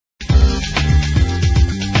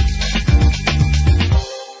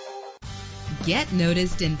Get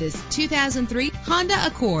noticed in this 2003 Honda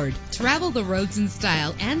Accord. Travel the roads in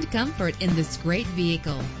style and comfort in this great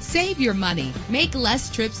vehicle. Save your money. Make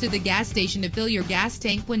less trips to the gas station to fill your gas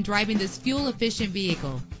tank when driving this fuel-efficient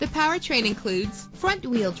vehicle. The powertrain includes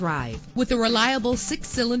front-wheel drive with a reliable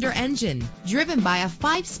 6-cylinder engine driven by a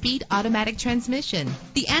 5-speed automatic transmission.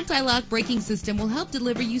 The anti-lock braking system will help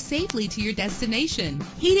deliver you safely to your destination.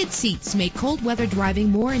 Heated seats make cold weather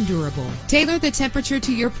driving more endurable. Tailor the temperature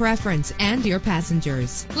to your preference and your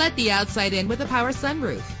passengers. Let the outside in with a power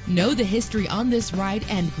sunroof. Know the history on this ride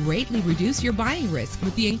and greatly reduce your buying risk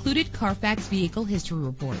with the included Carfax Vehicle History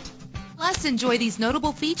Report. Plus, enjoy these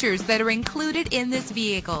notable features that are included in this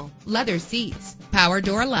vehicle: leather seats, power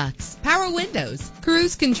door locks, power windows,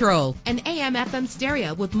 cruise control, an AM/FM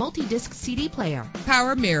stereo with multi-disc CD player,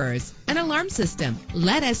 power mirrors, an alarm system.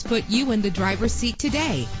 Let us put you in the driver's seat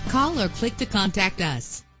today. Call or click to contact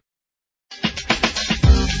us.